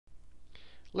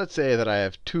let's say that I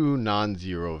have two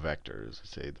non-zero vectors.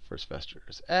 Let's say the first vector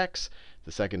is x,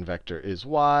 the second vector is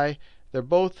y. They're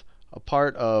both a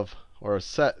part of, or a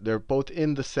set, they're both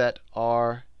in the set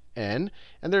Rn, and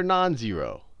they're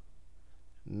non-zero.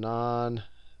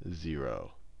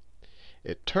 Non-zero.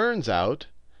 It turns out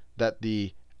that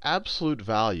the absolute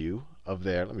value of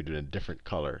their, let me do it in a different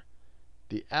color.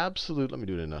 The absolute, let me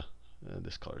do it in a,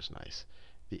 this color is nice.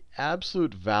 The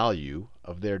absolute value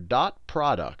of their dot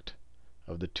product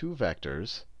of the two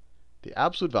vectors, the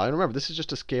absolute value, remember this is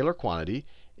just a scalar quantity,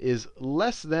 is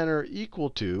less than or equal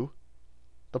to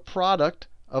the product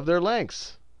of their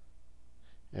lengths.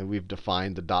 And we've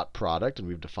defined the dot product, and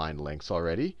we've defined lengths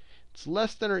already. It's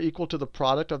less than or equal to the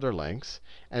product of their lengths.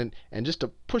 And just to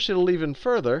push it even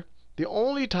further, the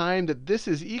only time that this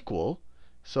is equal,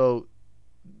 so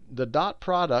the dot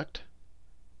product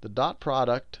of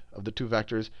the two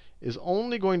vectors is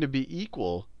only going to be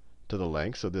equal to the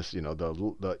length. So this,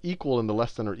 the equal and the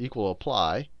less than or equal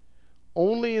apply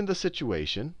only in the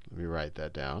situation, let me write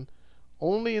that down,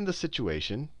 only in the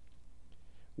situation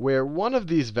where one of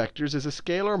these vectors is a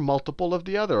scalar multiple of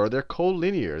the other, or they're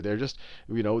collinear. They're just,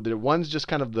 one's just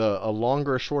kind of a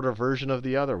longer, shorter version of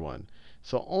the other one.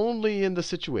 So only in the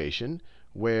situation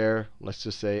where, let's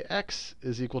just say, x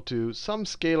is equal to some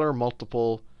scalar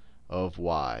multiple of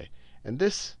y. And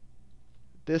these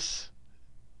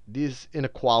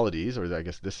inequalities, or I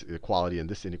guess this equality and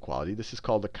this inequality, this is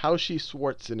called the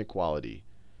Cauchy-Schwarz inequality.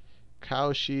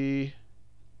 Cauchy-Schwarz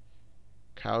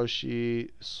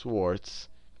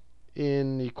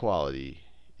inequality.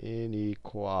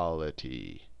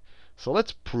 So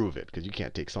let's prove it, because you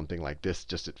can't take something like this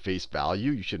just at face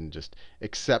value. You shouldn't just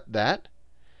accept that.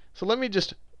 So let me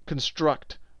just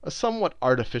construct a somewhat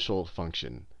artificial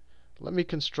function. Let me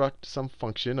construct some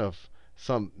function of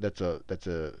some that's a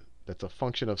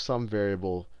function of some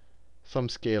variable, some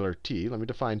scalar t. Let me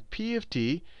define p of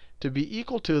t to be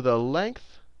equal to the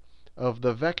length of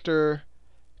the vector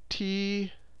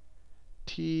t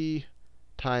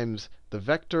times the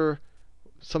vector,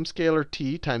 some scalar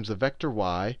t times the vector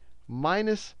y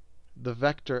minus the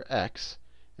vector x.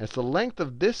 And it's the length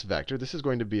of this vector. This is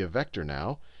going to be a vector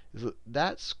now. Is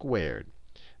that squared?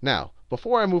 Now,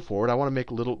 before I move forward, I want to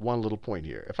make one little point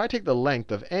here. If I take the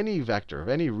length of any vector, of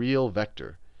any real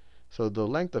vector, so the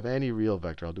length of any real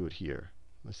vector, I'll do it here.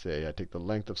 Let's say I take the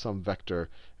length of some vector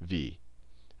v.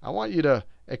 I want you to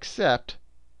accept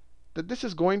that this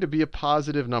is going to be a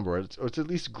positive number, or it's at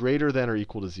least greater than or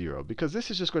equal to 0, because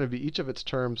this is just going to be each of its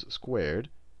terms squared,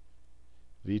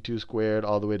 v2 squared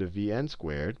all the way to vn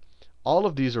squared. All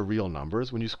of these are real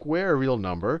numbers. When you square a real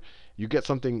number, you get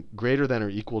something greater than or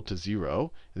equal to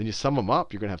 0. And then you sum them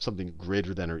up, you're going to have something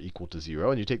greater than or equal to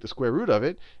 0. And you take the square root of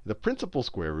it, the principal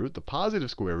square root, the positive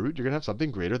square root, you're going to have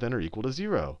something greater than or equal to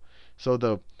 0. So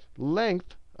the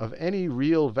length of any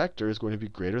real vector is going to be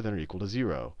greater than or equal to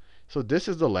 0. So this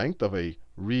is the length of a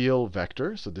real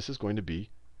vector. So this is going to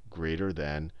be greater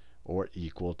than or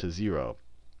equal to 0.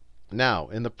 Now,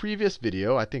 in the previous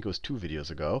video, I think it was 2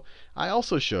 videos ago, I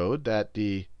also showed that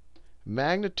the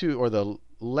magnitude, or the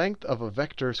length of a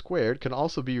vector squared, can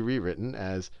also be rewritten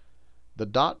as the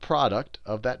dot product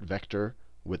of that vector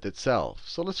with itself.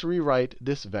 So let's rewrite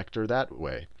this vector that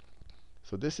way.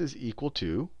 So this is equal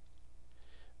to,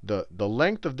 the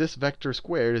length of this vector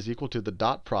squared is equal to the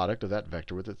dot product of that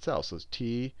vector with itself. So it's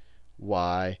ty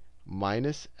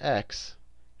minus x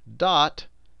dot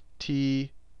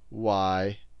ty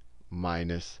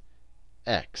minus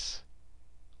x.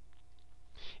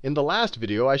 In the last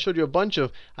video, I showed you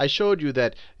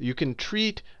that you can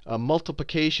treat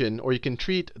multiplication, or you can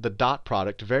treat the dot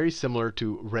product very similar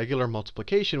to regular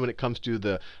multiplication when it comes to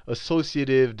the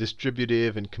associative,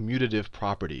 distributive, and commutative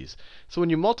properties. So when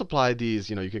you multiply these,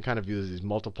 you can kind of use these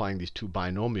multiplying these two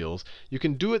binomials. You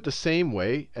can do it the same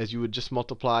way as you would just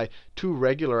multiply two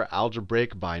regular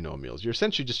algebraic binomials. You're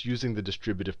essentially just using the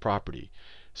distributive property.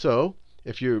 So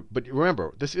but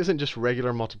remember, this isn't just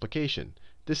regular multiplication.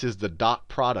 This is the dot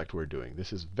product we're doing.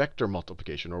 This is vector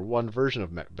multiplication, or one version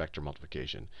of vector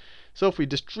multiplication. So if we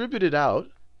distribute it out,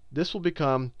 this will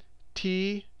become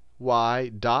ty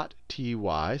dot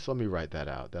ty. So let me write that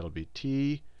out. That'll be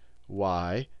ty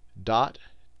dot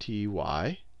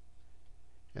ty.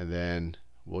 And then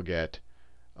we'll get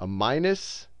a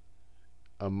minus,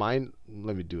 let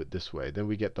me do it this way. Then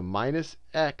we get the minus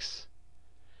x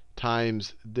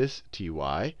times this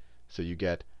ty. So you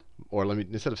get, or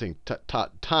instead of saying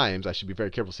times, I should be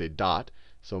very careful to say dot.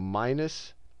 So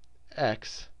minus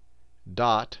x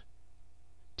dot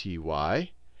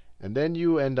ty. And then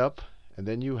you end up, and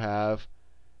then you have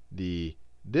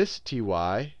this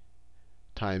ty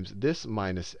times this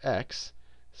minus x.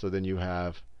 So then you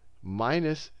have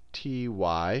minus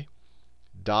ty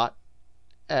dot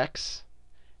x.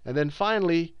 And then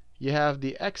finally, you have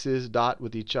the x's dot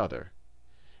with each other.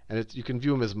 And you can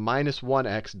view them as minus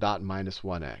 1x dot minus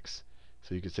 1x.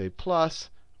 So you could say plus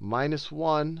minus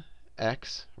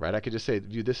 1x, right? I could just say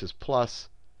view this as plus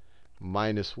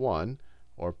minus 1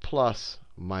 or plus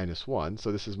minus 1.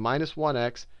 So this is minus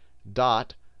 1x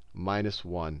dot minus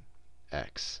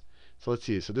 1x. So let's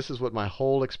see. So this is what my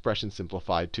whole expression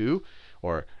simplified to,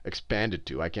 or expanded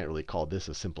to. I can't really call this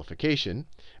a simplification.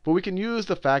 But we can use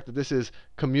the fact that this is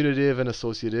commutative and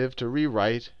associative to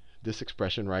rewrite this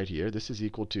expression right here. This is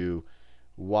equal to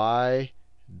y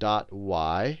dot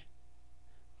y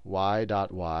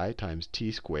times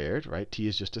t squared, right? T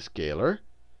is just a scalar,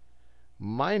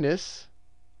 minus,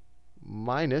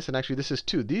 and actually this is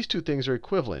 2. These two things are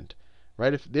equivalent,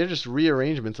 right? If they're just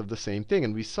rearrangements of the same thing.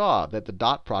 And we saw that the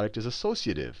dot product is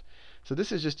associative. So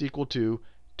this is just equal to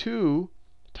 2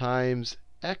 times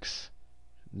x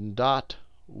dot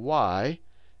y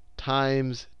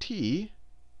times t.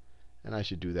 And I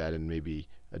should do that in maybe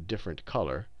a different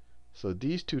color. So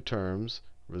these two terms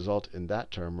result in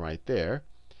that term right there.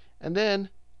 And then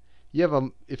you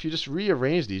have if you just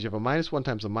rearrange these, you have a minus 1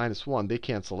 times a minus 1. They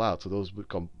cancel out. So those would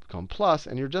become plus.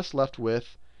 And you're just left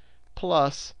with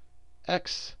plus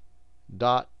x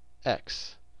dot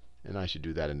x. And I should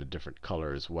do that in a different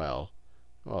color as well.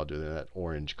 Well, I'll do that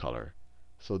orange color.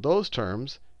 So those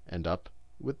terms end up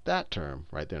with that term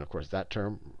right there. And of course, that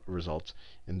term results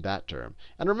in that term.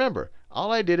 And remember,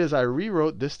 all I did is I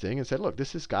rewrote this thing and said, look,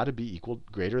 this has got to be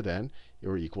greater than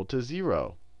or equal to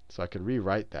 0. So I could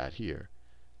rewrite that here.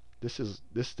 This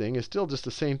thing is still just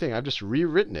the same thing. I've just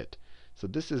rewritten it. So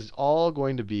this is all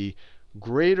going to be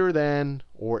greater than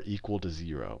or equal to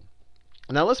 0.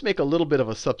 Now let's make a little bit of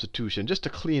a substitution just to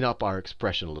clean up our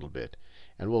expression a little bit.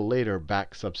 And we'll later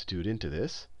back substitute into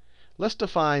this. Let's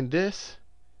define this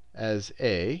as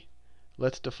a.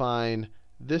 Let's define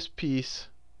this piece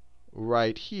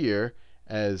right here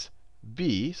as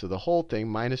b. So the whole thing,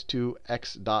 minus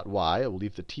 2x dot y. We'll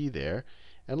leave the t there.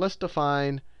 And let's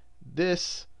define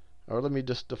this, or let me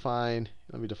define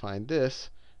this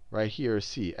right here as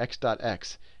c, x dot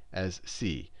x as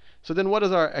c. So then what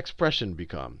does our expression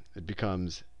become? It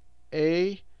becomes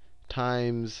a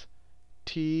times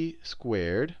t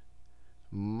squared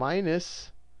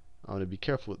minus, I want to be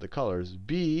careful with the colors,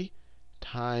 b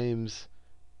times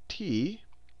t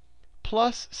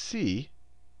plus c.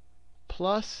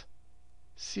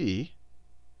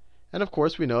 And of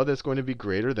course, we know that it's going to be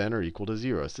greater than or equal to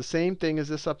 0. It's the same thing as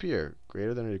this up here,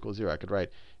 greater than or equal to 0. I could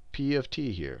write p of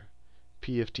t here,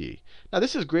 p of t. Now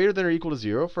this is greater than or equal to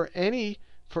 0 for any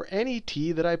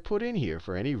t that I put in here,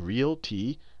 for any real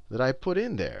t that I put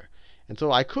in there. And so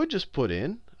I could just put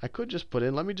in,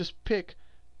 let me just pick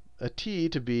a t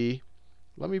to be,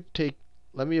 let me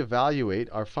evaluate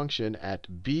our function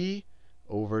at b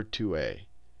over 2a.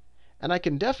 And I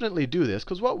can definitely do this,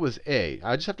 because what was a?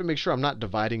 I just have to make sure I'm not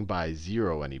dividing by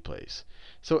 0 anyplace.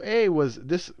 So a was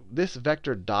this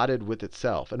vector dotted with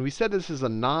itself. And we said this is a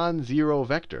non-zero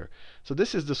vector. So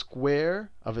this is the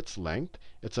square of its length.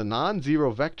 It's a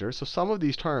non-zero vector. So some of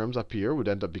these terms up here would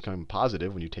end up becoming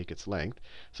positive when you take its length.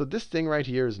 So this thing right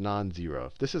here is non-zero.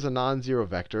 If this is a non-zero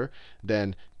vector,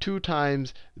 then 2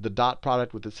 times the dot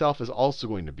product with itself is also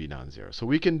going to be non-zero. So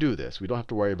we can do this. We don't have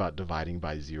to worry about dividing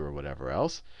by 0 or whatever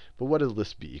else. But what does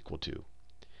this be equal to?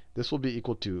 This will be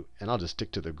equal to, and I'll just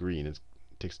stick to the green. It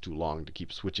takes too long to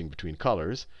keep switching between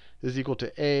colors. This is equal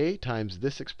to a times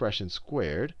this expression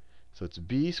squared. So it's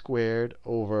b squared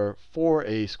over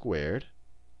 4a squared.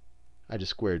 I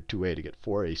just squared 2a to get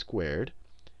 4a squared.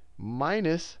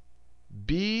 Minus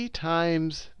b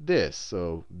times this.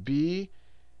 So b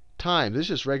times, this is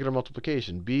just regular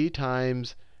multiplication. b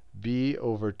times b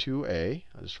over 2a.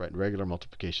 I'll just write regular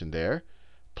multiplication there.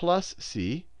 Plus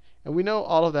c. And we know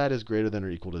all of that is greater than or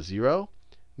equal to 0.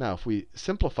 Now, if we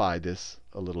simplify this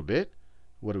a little bit,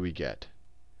 what do we get?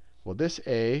 Well, this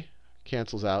a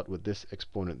cancels out with this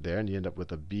exponent there, and you end up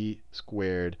with a b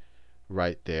squared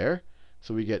right there.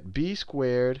 So we get b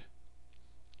squared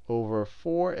over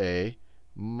 4a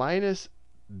minus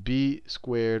b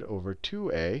squared over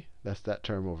 2a. That's that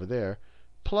term over there.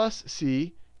 Plus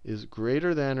c is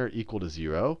greater than or equal to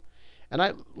 0. And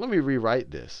let me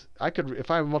rewrite this. If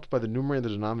I multiply the numerator and the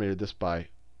denominator this by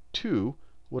 2,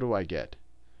 what do I get?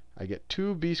 I get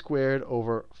 2b squared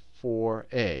over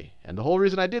 4a. And the whole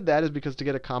reason I did that is because to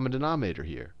get a common denominator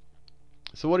here.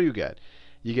 So what do you get?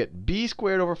 You get b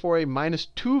squared over 4a minus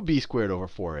 2b squared over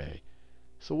 4a.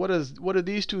 So what do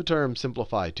these two terms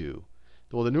simplify to?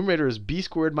 Well, the numerator is b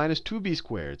squared minus 2b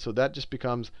squared. So that just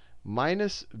becomes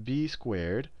minus b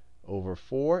squared over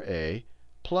 4a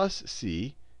plus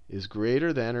c is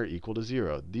greater than or equal to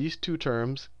 0. These two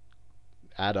terms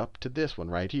add up to this one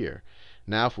right here.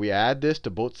 Now, if we add this to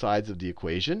both sides of the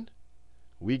equation,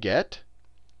 we get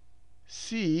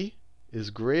c is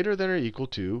greater than or equal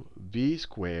to b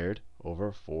squared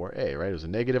over 4a, right? It was a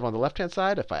negative on the left-hand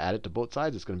side. If I add it to both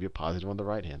sides, it's going to be a positive on the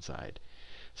right-hand side.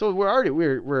 So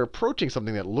we're approaching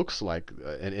something that looks like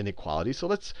an inequality. So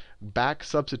let's back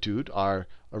substitute our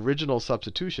original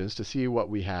substitutions to see what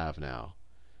we have now.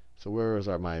 So where was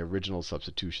my original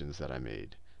substitutions that I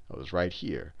made? It was right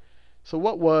here. So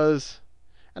what was,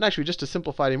 and actually just to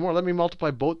simplify it more, let me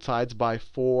multiply both sides by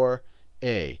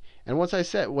 4a. And once I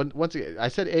said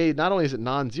a, not only is it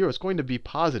non-zero, it's going to be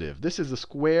positive. This is the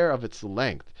square of its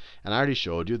length. And I already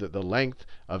showed you that the length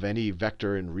of any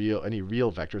vector in any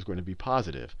real vector is going to be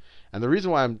positive. And the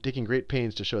reason why I'm taking great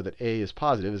pains to show that a is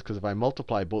positive is because if I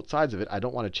multiply both sides of it, I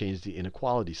don't want to change the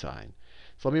inequality sign.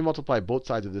 So let me multiply both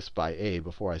sides of this by a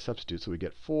before I substitute. So we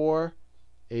get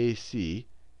 4ac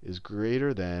is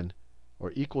greater than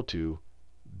or equal to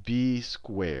b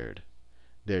squared.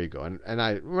 There you go. And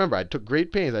I remember, I took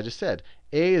great pains. I just said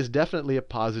a is definitely a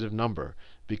positive number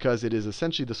because it is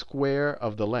essentially the square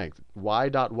of the length. Y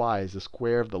dot y is the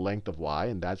square of the length of y,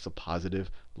 and that's a positive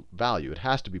value. It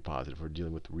has to be positive. We're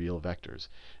dealing with real vectors.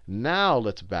 Now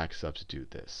let's back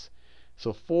substitute this.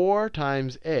 So 4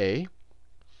 times a,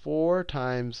 4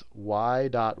 times y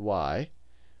dot y.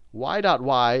 Y dot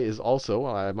y is also,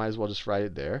 well, I might as well just write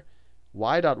it there.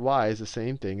 Y dot y is the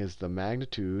same thing as the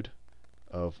magnitude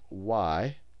of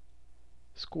y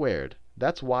squared.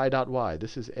 That's y dot y.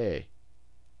 This is a.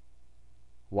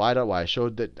 Y dot y, I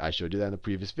showed you that in the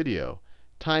previous video.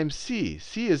 Times c.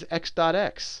 c is x dot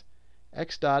x.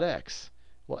 X dot x.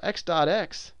 Well, x dot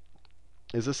x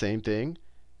is the same thing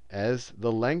as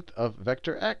the length of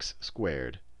vector x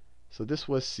squared. So this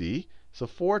was c. So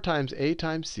 4 times a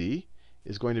times c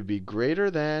is going to be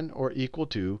greater than or equal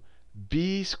to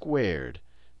b squared.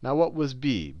 Now what was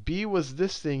b? b was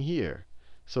this thing here.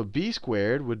 So b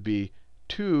squared would be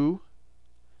 2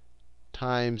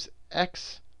 times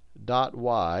x dot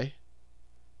y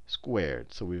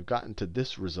squared. So we've gotten to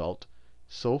this result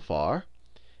so far.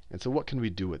 And so what can we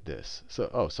do with this? So,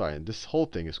 oh, sorry, and this whole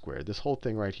thing is squared. This whole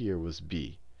thing right here was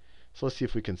b. So let's see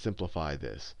if we can simplify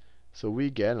this. So we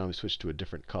get, and let me switch to a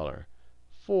different color,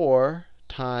 4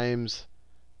 times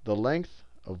the length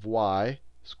of y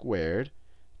squared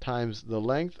times the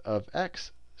length of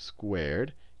x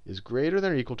squared is greater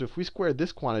than or equal to, if we square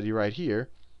this quantity right here,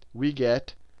 we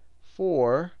get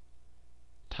 4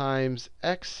 times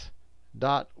x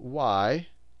dot y,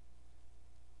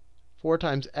 4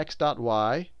 times x dot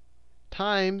y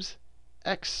times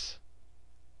x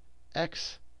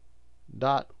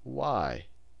dot y.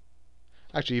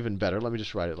 Actually, even better, let me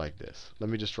just write it like this. Let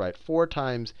me just write 4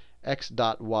 times x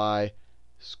dot y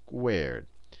squared.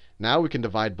 Now we can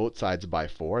divide both sides by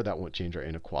 4. That won't change our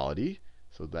inequality.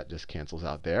 So that just cancels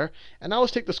out there. And now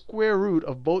let's take the square root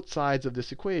of both sides of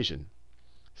this equation.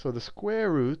 So the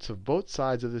square roots of both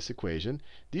sides of this equation,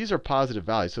 these are positive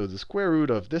values. So the square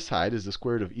root of this side is the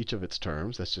square root of each of its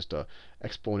terms. That's just an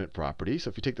exponent property. So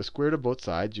if you take the square root of both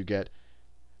sides, you get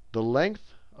the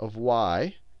length of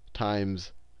y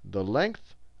times the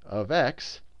length of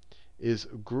x is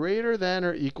greater than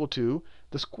or equal to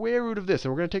the square root of this.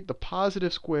 And we're going to take the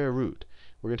positive square root.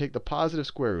 We're going to take the positive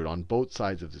square root on both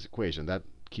sides of this equation. That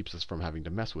keeps us from having to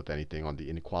mess with anything on the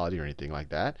inequality or anything like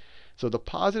that. So the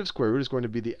positive square root is going to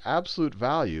be the absolute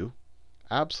value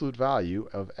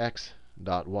of x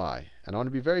dot y. And I want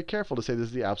to be very careful to say this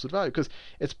is the absolute value, because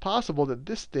it's possible that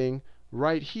this thing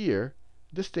right here,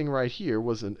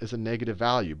 is a negative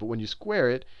value. But when you square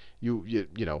it, you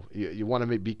want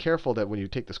to be careful that when you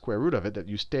take the square root of it, that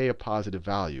you stay a positive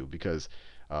value, because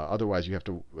otherwise you have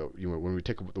to, when we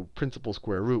take the principal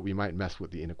square root, we might mess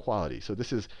with the inequality. So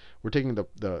we're taking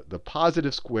the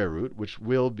positive square root, which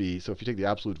will be, so if you take the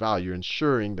absolute value, you're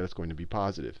ensuring that it's going to be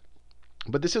positive.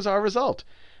 But this is our result.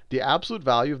 The absolute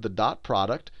value of the dot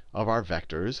product of our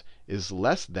vectors is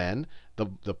less than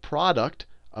the product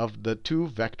of the two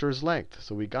vectors' length.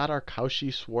 So we got our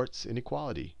Cauchy-Schwarz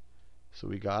inequality. So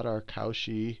we got our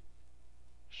Cauchy-Schwarz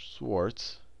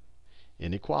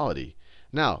inequality.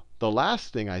 Now, the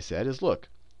last thing I said is, look,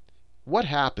 what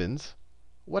happens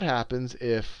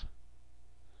if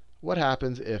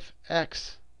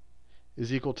x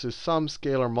is equal to some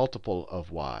scalar multiple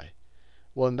of y?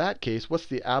 Well, in that case, what's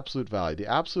the absolute value? The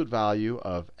absolute value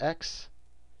of x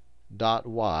dot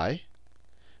y,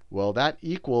 well, that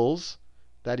equals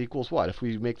what? If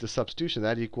we make the substitution,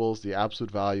 that equals the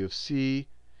absolute value of c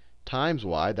times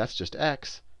y, that's just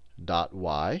x dot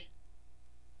y,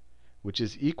 which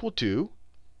is equal to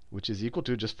which is equal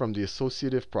to, just from the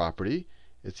associative property,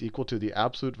 it's equal to the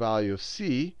absolute value of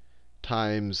c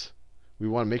times, we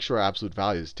want to make sure our absolute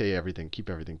values keep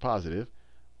everything positive,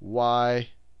 y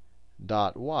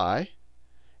dot y.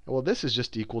 Well, this is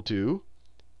just equal to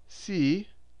c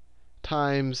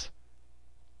times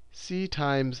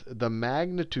the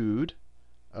magnitude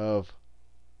of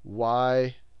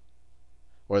y,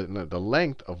 or no, the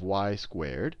length of y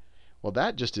squared. Well,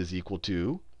 that is just equal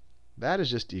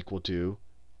to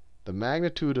the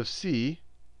magnitude of c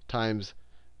times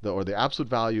the absolute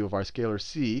value of our scalar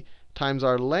c times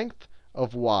our length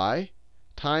of y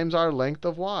times our length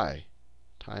of y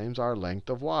times our length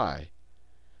of y.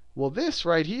 Well, this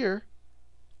right here,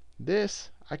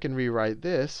 I can rewrite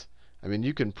this. I mean,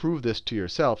 you can prove this to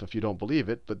yourself if you don't believe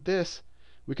it, but this,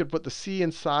 we could put the c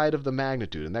inside of the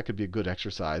magnitude, and that could be a good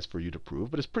exercise for you to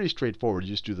prove. But it's pretty straightforward.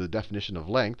 You just do the definition of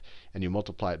length, and you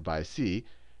multiply it by c.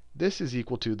 This is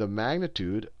equal to the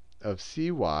magnitude of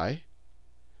cy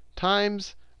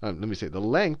times, the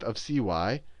length of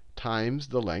cy times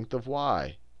the length of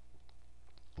y.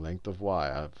 Length of y.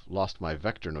 I've lost my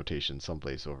vector notation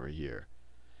someplace over here.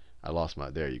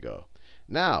 There you go.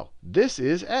 Now, this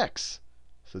is x.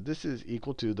 So this is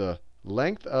equal to the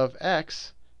length of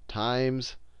x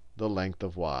times the length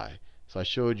of y. So I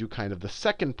showed you kind of the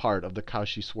second part of the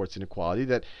Cauchy-Schwarz inequality,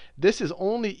 that this is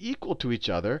only equal to each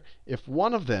other if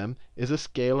one of them is a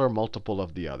scalar multiple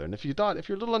of the other. And if you're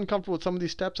a little uncomfortable with some of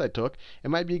these steps I took, it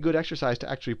might be a good exercise to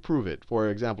actually prove it. For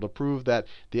example, to prove that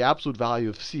the absolute value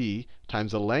of c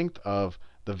times the length of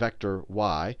the vector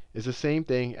y is the same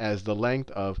thing as the length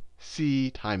of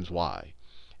c times y.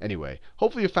 Anyway,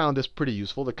 hopefully you found this pretty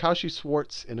useful. The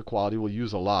Cauchy-Schwarz inequality we'll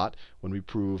use a lot when we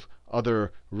prove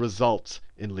other results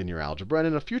in linear algebra. And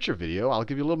in a future video, I'll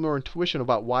give you a little more intuition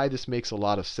about why this makes a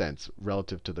lot of sense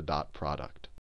relative to the dot product.